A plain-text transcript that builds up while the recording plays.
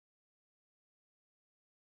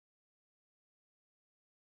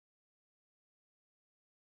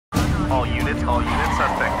All units,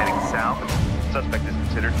 suspect heading south. Suspect is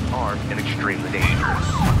considered armed and extremely dangerous.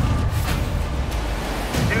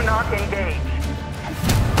 Do not engage.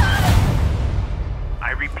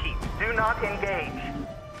 I repeat, Do not engage.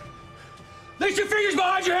 Place your fingers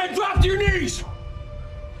behind your head, drop to your knees!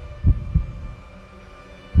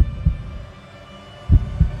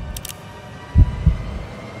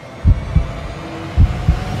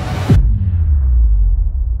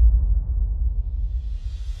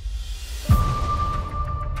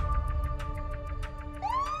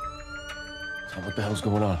 What the hell's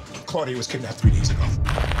going on? Claudia was kidnapped 3 days ago.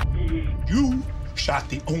 You shot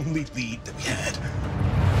the only lead that we had.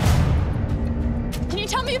 Can you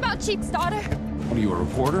tell me about Cheek's daughter? What are you, a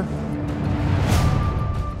reporter?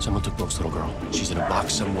 Someone took Brooke's little girl. She's in a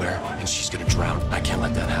box somewhere, and she's gonna drown. I can't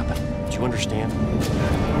let that happen. Do you understand?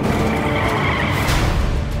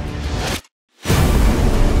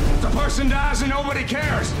 The person dies and nobody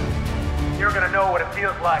cares! You're gonna know what it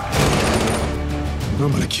feels like.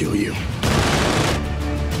 I'm gonna kill you.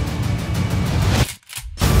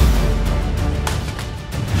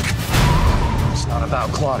 It's not about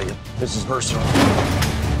Claudia. This is personal.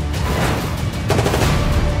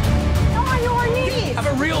 On your knees! Have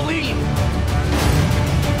a real lead!